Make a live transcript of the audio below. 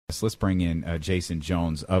Let's bring in Jason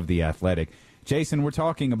Jones of The Athletic. Jason, we're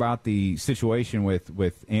talking about the situation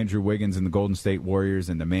with Andrew Wiggins and the Golden State Warriors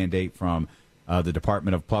and the mandate from the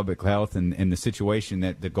Department of Public Health and the situation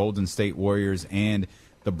that the Golden State Warriors and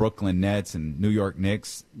the Brooklyn Nets and New York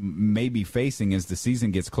Knicks may be facing as the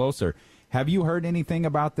season gets closer. Have you heard anything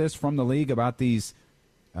about this from the league, about these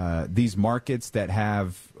markets that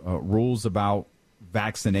have rules about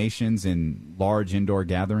vaccinations in large indoor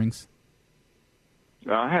gatherings?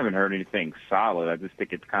 I haven't heard anything solid. I just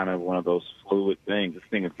think it's kind of one of those fluid things. This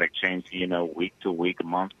thing is like changing, week to week,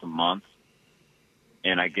 month to month.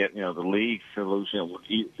 And I get, the league solution,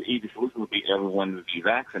 the easy solution would be everyone would be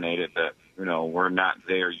vaccinated, but, we're not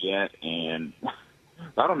there yet. And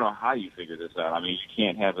I don't know how you figure this out. I mean, you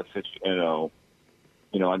can't have a situation, I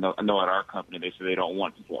know at our company they say they don't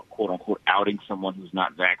want people, quote unquote, outing someone who's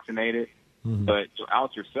not vaccinated. Mm-hmm. But you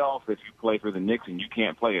out yourself if you play for the Knicks and you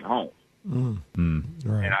can't play at home. Mm-hmm.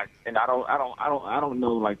 Right. And I don't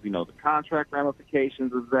know, like, the contract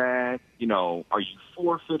ramifications of that. Are you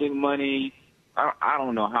forfeiting money? I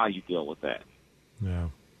don't know how you deal with that. Yeah,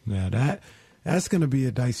 that's going to be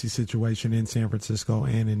a dicey situation in San Francisco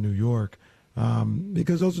and in New York,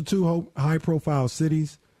 because those are two high-profile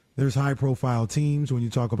cities. There's high-profile teams when you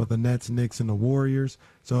talk about the Nets, Knicks, and the Warriors.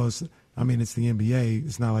 So it's the NBA.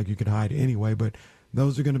 It's not like you can hide anyway. But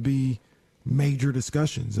those are going to be major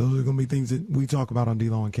discussions. Those are going to be things that we talk about on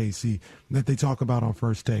D-Lo and KC, that they talk about on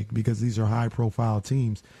First Take, because these are high-profile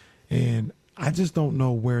teams. And I just don't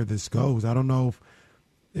know where this goes. I don't know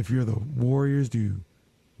if you're the Warriors, do you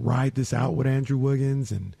ride this out with Andrew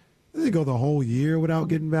Wiggins and does it go the whole year without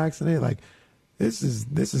getting vaccinated? Like, this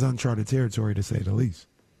is uncharted territory, to say the least.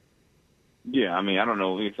 Yeah, I don't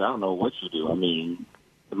know what you do.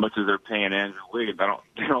 As much as they're paying Andrew Wiggins,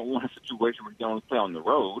 they don't want a situation where you don't play on the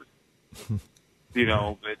road.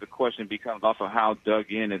 But the question becomes also how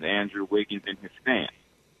dug in is Andrew Wiggins in his stance?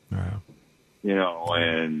 And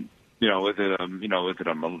is it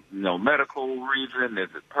a medical reason? Is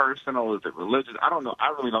it personal? Is it religious? I don't know. I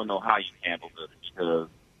really don't know how you handle this, because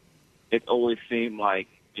it always seemed like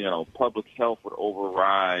public health would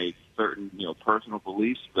override certain personal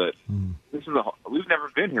beliefs. But we've never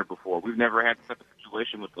been here before. We've never had such a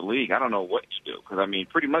situation with the league. I don't know what you do, because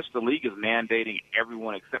pretty much the league is mandating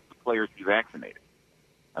everyone except the players be vaccinated.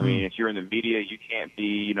 If you're in the media, you can't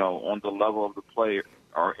be on the level of the player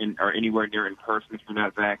or anywhere near in person if you're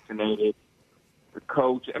not vaccinated. The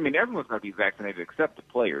coach, everyone's got to be vaccinated except the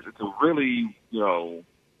players. It's a really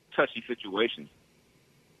touchy situation.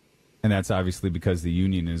 And that's obviously because the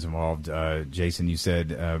union is involved. Jason, you said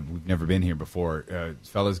we've never been here before.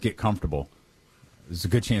 Fellas, get comfortable. There's a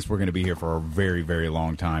good chance we're going to be here for a very, very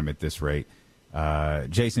long time at this rate.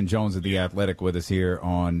 Jason Jones of The Athletic with us here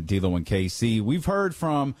on D-Lo and KC. We've heard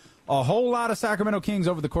from a whole lot of Sacramento Kings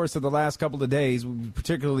over the course of the last couple of days,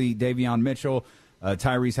 particularly Davion Mitchell,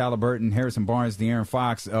 Tyrese Halliburton, Harrison Barnes, De'Aaron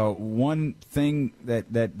Fox. One thing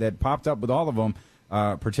that popped up with all of them,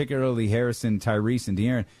 particularly Harrison, Tyrese, and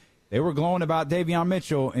De'Aaron, they were glowing about Davion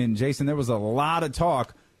Mitchell. And, Jason, there was a lot of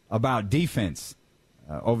talk about defense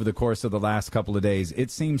over the course of the last couple of days. It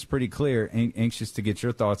seems pretty clear. Anxious to get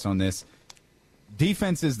your thoughts on this.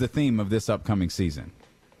 Defense is the theme of this upcoming season.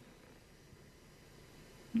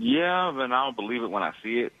 Yeah, but I don't believe it when I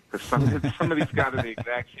see it, because some of these guys are the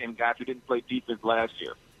exact same guys who didn't play defense last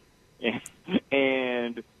year.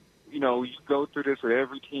 And you go through this with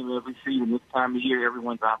every team every season. This time of year,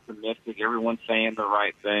 everyone's optimistic. Everyone's saying the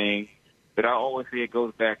right thing. But I always say it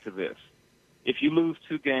goes back to this. If you lose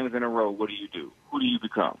 2 games in a row, what do? Who do you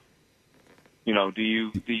become? Do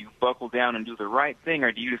you buckle down and do the right thing,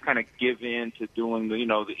 or do you just kind of give in to doing the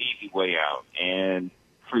easy way out? And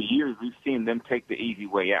for years, we've seen them take the easy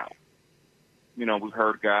way out. We've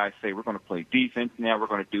heard guys say, we're going to play defense now, we're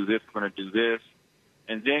going to do this, we're going to do this,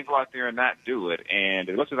 and then go out there and not do it. And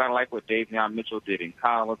as much as I like what Davion Mitchell did in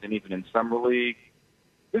college and even in summer league,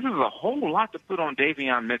 this is a whole lot to put on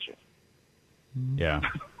Davion Mitchell. Yeah.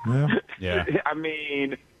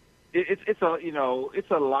 It's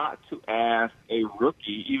a lot to ask a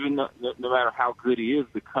rookie, even no matter how good he is,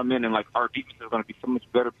 to come in and our defense is going to be so much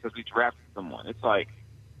better because we drafted someone. It's like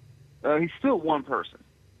he's still one person,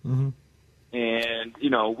 and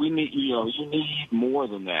we need you need more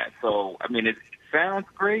than that. So it sounds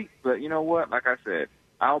great, but you know what? Like I said,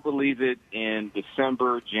 I'll believe it in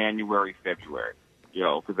December, January, February.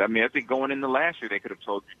 Because I think going into last year they could have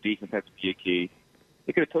told you defense has to be a key.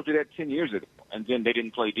 They could have told you that 10 years ago, and then they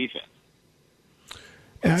didn't play defense.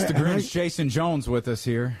 It's the Grinch, Jason Jones, with us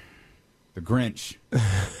here. The Grinch,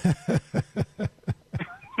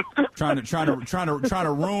 trying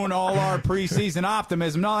to ruin all our preseason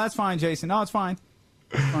optimism. No, that's fine, Jason. No, it's fine.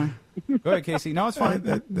 Fine. Go ahead, Casey. No, it's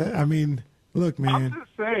fine. I mean, look, man. I'm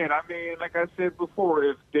just saying. I mean, like I said before,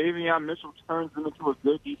 if Davion Mitchell turns them into a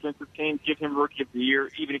good defensive team, give him Rookie of the Year,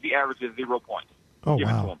 even if he averages 0 points. Oh, give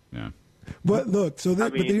it to wow. him. Yeah. But look, so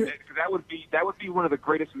that, that would be one of the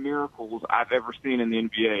greatest miracles I've ever seen in the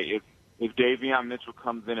NBA. If Davion Mitchell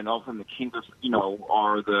comes in and all of a sudden the Kings,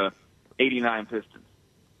 are the '89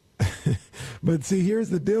 Pistons. But see, here's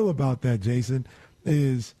the deal about that, Jason,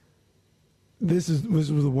 is this was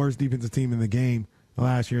the worst defensive team in the game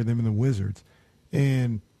last year, them and the Wizards.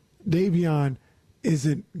 And Davion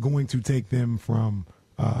isn't going to take them from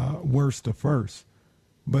worst to first.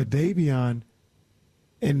 But Davion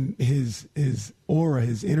and his aura,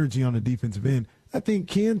 his energy on the defensive end, I think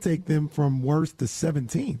can take them from worst to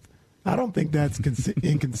 17th. I don't think that's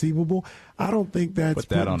inconceivable. I don't think that's put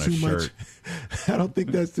that on a shirt. I don't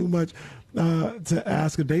think that's too much to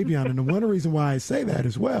ask of Davion. And the one reason why I say that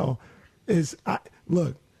as well is,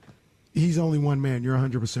 look, he's only one man. You're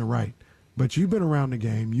 100% right. But you've been around the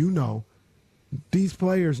game. You know. These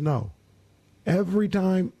players know. Every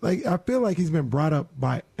time, like, I feel like he's been brought up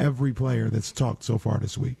by every player that's talked so far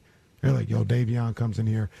this week. They're like, yo, Davion comes in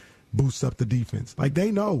here, boosts up the defense. Like, they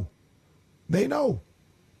know. They know.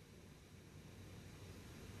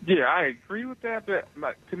 Yeah, I agree with that,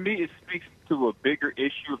 but to me it speaks to a bigger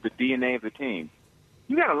issue of the DNA of the team.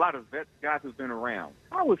 You got a lot of vet guys who've been around.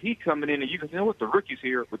 How was he coming in and you can say, what, the rookie's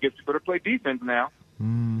here, but guess you better play defense now.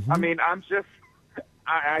 Mm-hmm. I mean, I'm just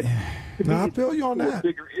I feel you on that. A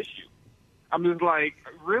bigger issue. I'm just like,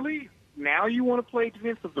 really? Now you want to play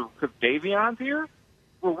defense because Davion's here?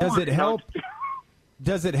 Well, does it help?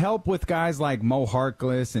 Does it help with guys like Mo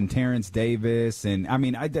Harkless and Terrence Davis? And I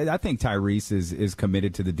mean, I think Tyrese is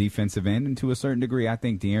committed to the defensive end, and to a certain degree, I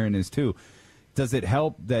think De'Aaron is too. Does it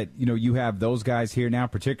help that you have those guys here now,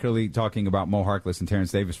 particularly talking about Mo Harkless and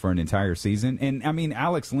Terrence Davis for an entire season, and I mean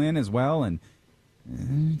Alex Lynn as well, and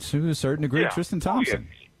to a certain degree, Tristan Thompson.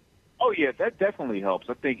 Oh yeah, that definitely helps.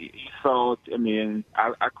 I think so. I mean,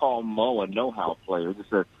 I call Mo a know-how player.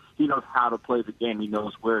 He knows how to play the game. He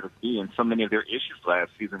knows where to be. And so many of their issues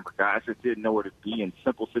last season were guys that didn't know where to be in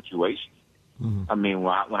simple situations. Mm-hmm. I mean,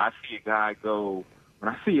 when I see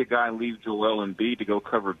a guy leave Joel Embiid to go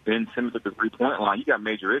cover Ben Simmons at the 3-point line, you got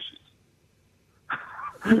major issues.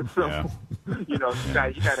 So, you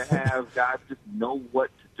got to have guys just know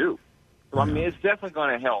what to do. So, I mean, it's definitely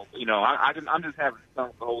going to help. I'm just having fun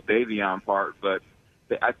with the whole Davion part, but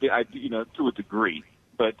I to a degree.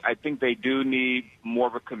 But I think they do need more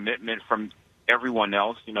of a commitment from everyone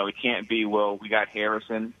else. It can't be, well, we got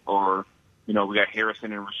Harrison or, we got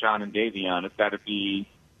Harrison and Rashawn and Davion. It's got to be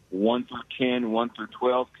 1 through 10, 1 through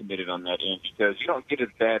 12 committed on that end because you don't get as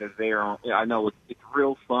bad as they are. I know it's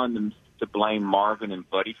real fun to blame Marvin and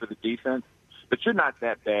Buddy for the defense, but you're not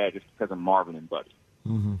that bad just because of Marvin and Buddy.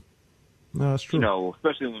 Mm-hmm. No, that's true.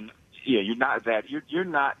 Especially when, you're not that. You're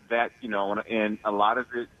not that. And a lot of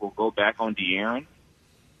it will go back on De'Aaron.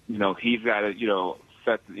 He's got to,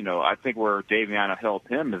 set. I think where Davion will help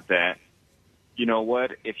him is that,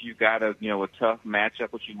 what, if you got a tough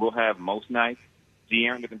matchup, which you will have most nights,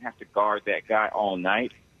 De'Aaron doesn't have to guard that guy all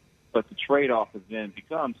night. But the trade-off then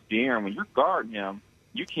becomes De'Aaron, when you're guarding him,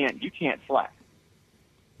 you can't slack.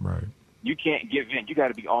 Right. You can't give in. You got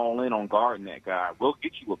to be all in on guarding that guy. We'll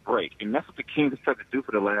get you a break. And that's what the Kings have tried to do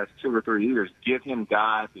for the last 2 or 3 years. Give him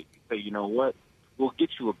guys that say, you know what, we'll get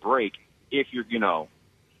you a break if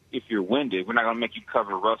you're winded. We're not going to make you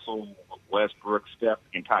cover Russell, Westbrook, Steph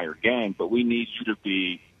the entire game, but we need you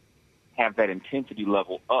to have that intensity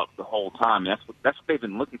level up the whole time. And that's what they've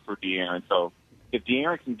been looking for De'Aaron. So if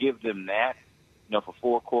De'Aaron can give them that, for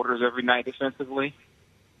 4 quarters every night defensively,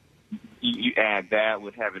 you add that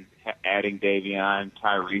with adding Davion,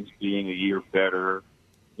 Tyrese being a year better,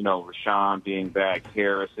 Rashawn being back,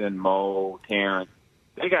 Harrison, Mo, Terrence.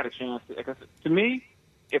 They got a chance to me,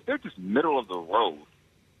 if they're just middle of the road,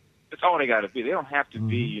 that's all they got to be. They don't have to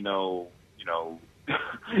be,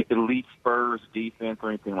 elite Spurs defense or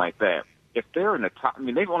anything like that. If they're in the top,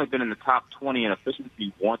 they've only been in the top 20 in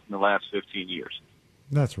efficiency once in the last 15 years.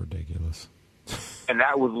 That's ridiculous. And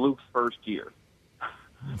that was Luke's first year.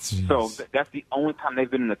 Jeez. So that's the only time they've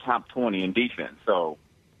been in the top 20 in defense. So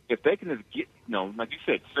if they can just get, like you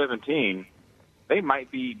said, 17, they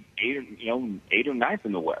might be 8 or 9th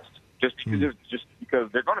in the West. Just because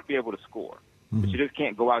they're going to be able to score. But you just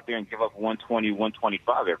can't go out there and give up 120,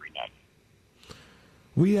 125 every night.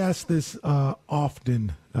 We ask this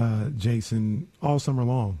often, Jason, all summer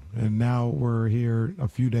long. And now we're here a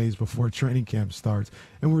few days before training camp starts.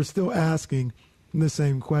 And we're still asking the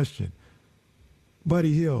same question.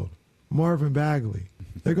 Buddy Hield, Marvin Bagley,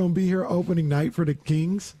 they're going to be here opening night for the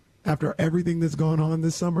Kings? after everything that's gone on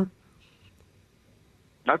this summer?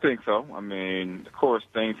 I think so. I mean, of course,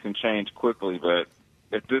 things can change quickly, but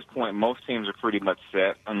at this point, most teams are pretty much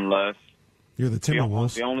set unless you're the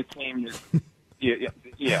Timberwolves. The only team is,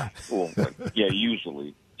 yeah. Well, yeah,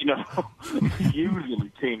 usually.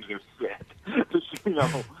 Usually teams are set.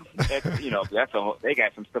 They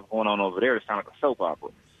got some stuff going on over there that sound like a soap opera.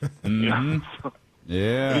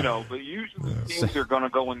 Yeah. But usually teams are going to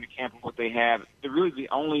go into camp with what they have. Really, the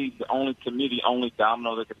only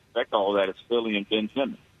domino that could affect all that is Philly and Ben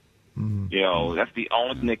Simmons. Mm-hmm. That's the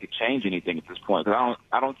only thing that could change anything at this point. Because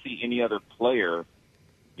I don't see any other player,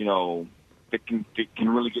 that can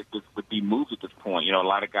really would be moved at this point. A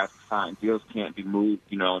lot of guys signed deals can't be moved,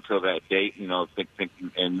 until that date. Think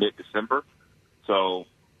in mid-December. So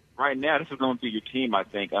right now, this is going to be your team, I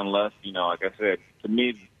think, unless like I said, to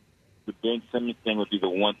me, the Ben Simmons thing would be the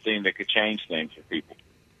one thing that could change things for people.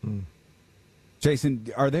 Jason,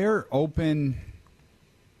 are there open?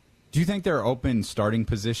 Do you think there are open starting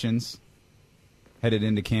positions headed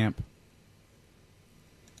into camp?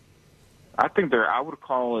 I think there. I would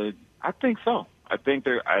call it. I think so. I think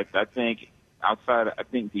there. I think outside. I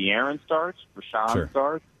think De'Aaron starts. Rashawn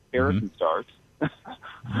starts. Harrison starts.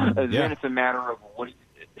 And then it's a matter of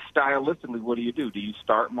stylistically, what do you do? Do you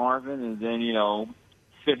start Marvin and then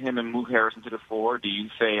fit him and move Harrison to the floor? Do you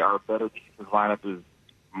say our better defensive lineup is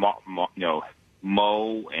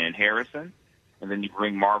Mo and Harrison, and then you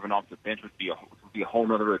bring Marvin off the bench, would be a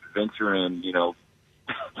whole other adventure and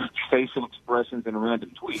facial expressions and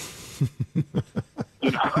random tweets.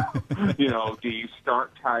 Do you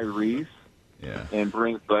start Tyrese and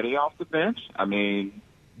bring Buddy off the bench? I mean,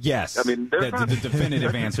 yes. I mean, the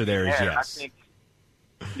definitive answer there is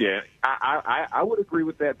yes. I would agree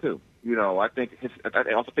with that too. I think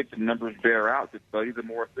I also think the numbers bear out that Buddy's a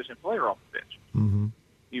more efficient player off the bench. Mm-hmm.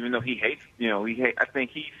 Even though he hates, I think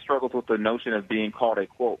he struggles with the notion of being called a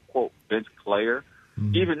quote bench player,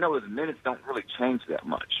 even though his minutes don't really change that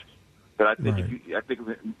much. But I think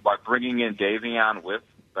by bringing in Davion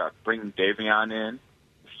in,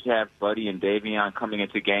 if you have Buddy and Davion coming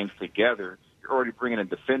into games together, you're already bringing a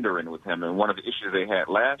defender in with him. And one of the issues they had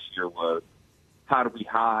last year was how do we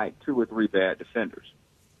hide 2 or 3 bad defenders?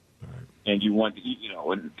 Right. And you want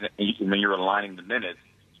and when you're aligning the minutes,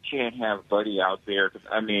 you can't have Buddy out there. Cause,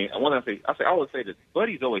 I always say this: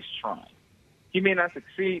 Buddy's always trying. He may not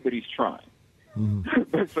succeed, but he's trying.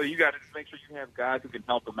 Mm-hmm. So you got to make sure you have guys who can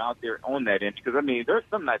help him out there on that end. Because there's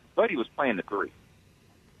some nights Buddy was playing the 3,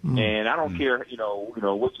 and I don't care, what you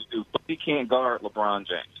do. Buddy can't guard LeBron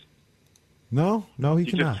James. No, he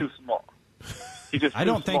cannot. He's just too small. I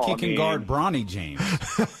don't think he can guard Bronny James.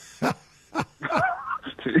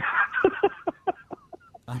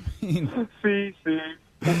 I mean, see,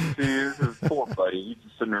 this poor Buddy. He's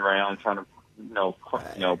just sitting around trying to,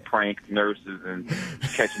 prank nurses and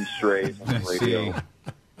catching strays on the radio.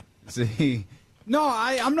 See, no,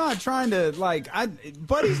 I'm not trying to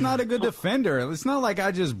Buddy's not a good defender. It's not like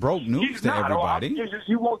I just broke news to everybody.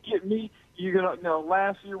 You won't get me. You're gonna,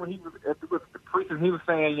 last year when he was with the preseason, he was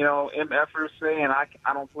saying, MFers saying I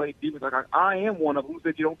don't play defense. I am one of them who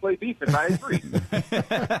said you don't play defense. I agree. If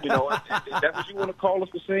that's what you want to call us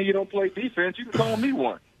for saying you don't play defense, you can call me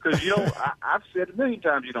one. Because, I've said a million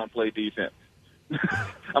times you don't play defense.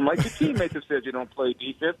 I'm like, your teammates have said you don't play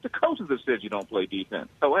defense. The coaches have said you don't play defense.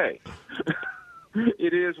 So, hey,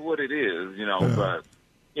 it is what it is, but.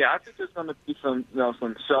 Yeah, I think there's going to be some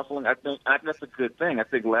shuffling. I think that's a good thing. I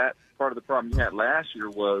think part of the problem you had last year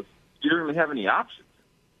was you didn't really have any options.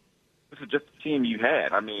 This is just the team you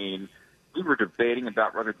had. I mean, we were debating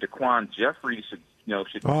about whether Daquan Jeffries should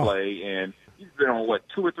play, and he's been on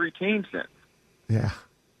 2 or 3 teams since. Yeah.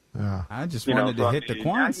 I just wanted to hit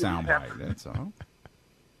Daquan soundbite. That's all.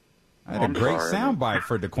 I had a great soundbite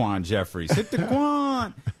for Daquan Jeffries. Hit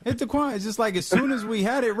Daquan. It's just like as soon as we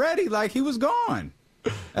had it ready, he was gone.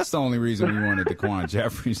 That's the only reason we wanted Daquan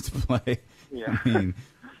Jeffries to play. Yeah. I mean,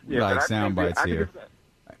 sound bites here.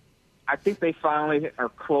 I think they finally are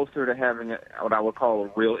closer to having what I would call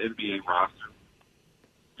a real NBA roster.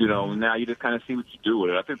 Now you just kind of see what you do with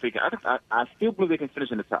it. I still believe they can finish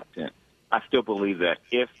in the top 10. I still believe that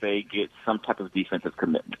if they get some type of defensive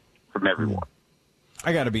commitment from everyone.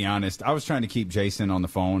 I got to be honest. I was trying to keep Jason on the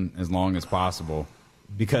phone as long as possible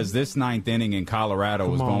because this 9th inning in Colorado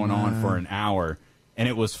was going on for an hour. And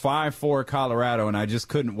it was 5-4 Colorado, and I just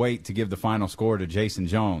couldn't wait to give the final score to Jason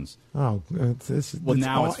Jones. Oh, now it's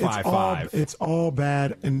 5-5. It's all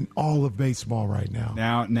bad in all of baseball right now.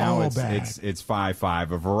 Now it's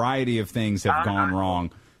 5-5. A variety of things have gone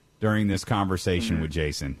wrong during this conversation with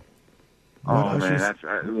Jason. What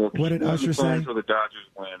did Usher say? Until the Dodgers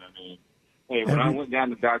win. Hey, when I went down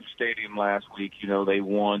to Dodger Stadium last week, they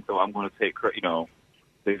won, so I'm going to take credit.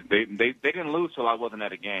 They didn't lose till I wasn't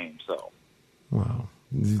at a game, so. Wow.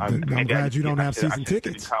 I'm glad you don't have season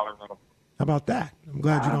tickets. How about that? I'm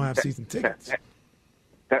glad you don't have season tickets.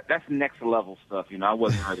 That's next level stuff. I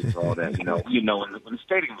wasn't ready for all that. When the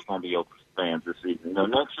stadium was going to be open to fans this season.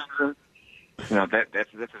 Next season,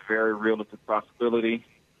 that's a very realistic possibility.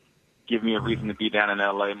 Give me a reason to be down in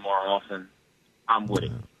L.A. more often. I'm with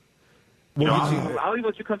it. I'll even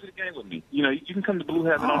let you come to the game with me. You can come to Blue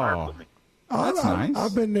Heaven on Earth with me. That's nice.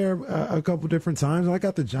 I've been there a couple different times. I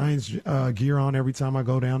got the Giants gear on every time I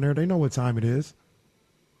go down there. They know what time it is.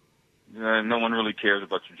 No one really cares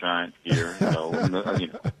about your Giants gear.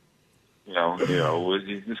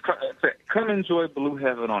 Just come enjoy Blue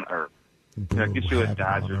Heaven on Earth. Get you a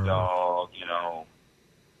Dodger dog.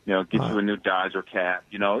 Get you a new Dodger cap.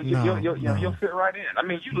 You'll fit right in. I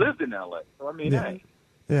mean, you lived in L.A., so hey.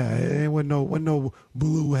 Yeah, it wasn't no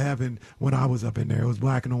blue heaven when I was up in there. It was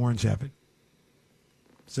black and orange heaven.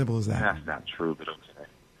 Simple as that. That's not true, but okay.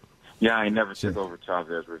 Yeah, I never took over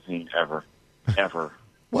Chavez's regime ever.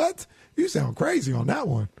 What? You sound crazy on that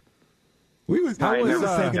one. We was taking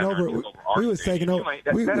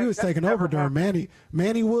over during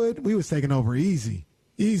Manny Wood. We was taking over easy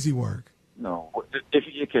work. No,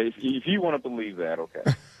 if you want to believe that, okay.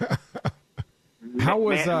 How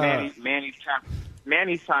was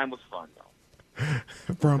Manny's time was fun though.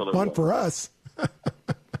 Fun for us.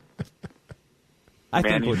 I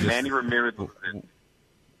think Manny Ramirez.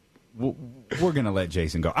 We're going to let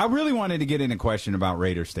Jason go. I really wanted to get in a question about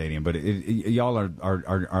Raider Stadium, but y'all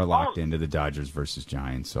are locked into the Dodgers versus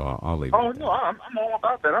Giants, so I'll leave it. Oh, no, I'm all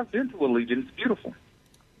about that. I've been to Allegiant. It's beautiful.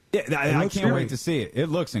 Yeah, I can't wait to see it. It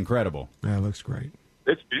looks incredible. Yeah, it looks great.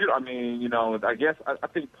 It's beautiful. I mean, I guess I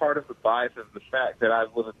think part of the bias is the fact that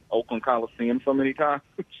I've lived at Oakland Coliseum so many times.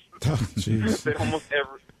 Oh, jeez. That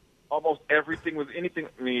almost everything was anything.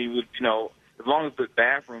 I mean, as long as the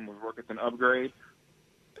bathroom was working, it's an upgrade.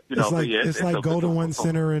 It's like Golden One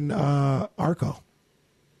Center in Arco.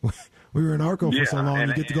 We were in Arco for so long.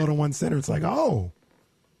 You get to go to One Center. It's like,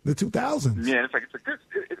 the 2000s. Yeah, it's like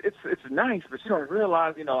it's nice, but you don't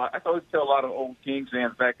realize. I always tell a lot of old Kings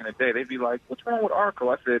fans back in the day. They'd be like, "What's wrong with Arco?"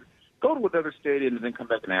 I said, "Go to another stadium and then come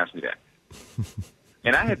back and ask me that."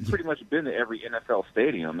 And I had pretty much been to every NFL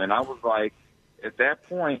stadium, and I was like, at that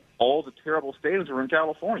point, all the terrible stadiums were in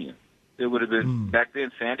California. It would have been back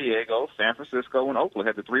then San Diego, San Francisco, and Oakland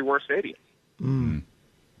had the three worst stadiums.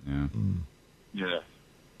 Yeah.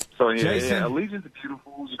 So, Jason. Allegiant's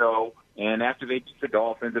beautiful, and after they beat the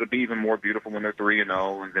Dolphins, it'll be even more beautiful when they're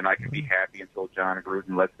 3-0, and then I can be happy until John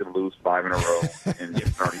Gruden lets them lose 5 in a row and get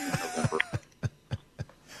started in November.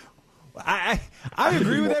 I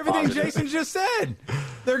agree with everything Jason just said.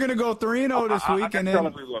 They're going to go 3-0 this week, and then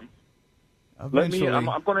everyone, I'm going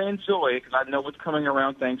to enjoy it because I know what's coming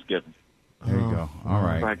around Thanksgiving. There you go. All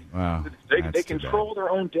right. Wow. They control their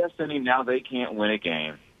own destiny. Now they can't win a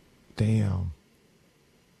game. Damn.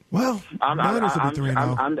 Well, Niners will be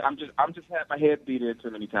 3-0. I'm just had my head beat in too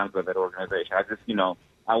many times by that organization. I just,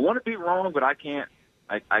 I want to be wrong, but I can't.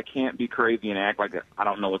 I can't be crazy and act like I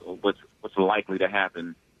don't know what's likely to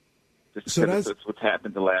happen. Just because that's what's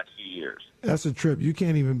happened the last few years. That's a trip. You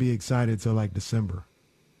can't even be excited till like December.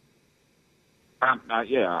 I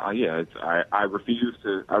refuse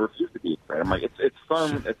to be excited. I'm like, it's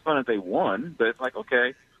fun. It's fun if they won, but it's like,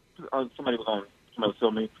 okay, somebody was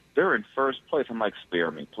telling me they're in first place. I'm like,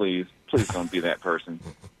 spare me, please don't be that person.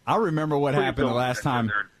 I remember what happened the last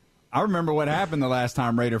time.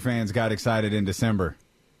 Raider fans got excited in December.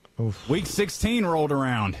 Oof. Week 16 rolled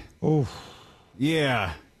around. Oof.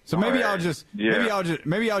 Yeah. So maybe I'll just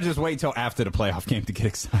wait till after the playoff game to get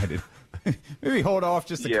excited. Maybe hold off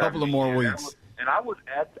just a couple of more weeks. And I was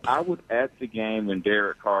at the game when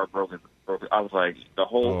Derek Carr broke it. I was like, the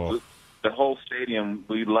whole stadium,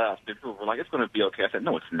 we left. And people were like, it's going to be okay. I said,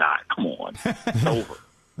 no, it's not. Come on. It's over.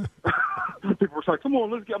 People were like, come on,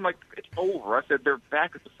 let's get. I'm like, it's over. I said, they're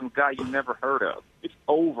back to some guy you never heard of. It's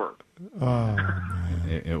over. Oh,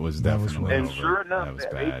 man. It was definitely And over. sure enough,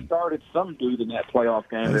 they started some dude in that playoff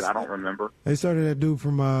game that I don't remember. They started that dude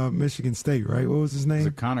from Michigan State, right? What was his name? Was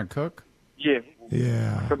it Connor Cook? Yeah.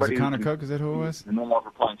 Yeah. Was it Connor Cook? Is that who it was? No longer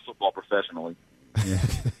playing football professionally. Yeah.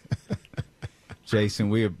 Jason,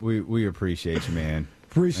 we appreciate you, man.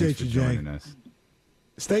 Appreciate you, Jay. Joining us.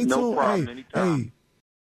 Stay tuned. No problem. Anytime. Hey,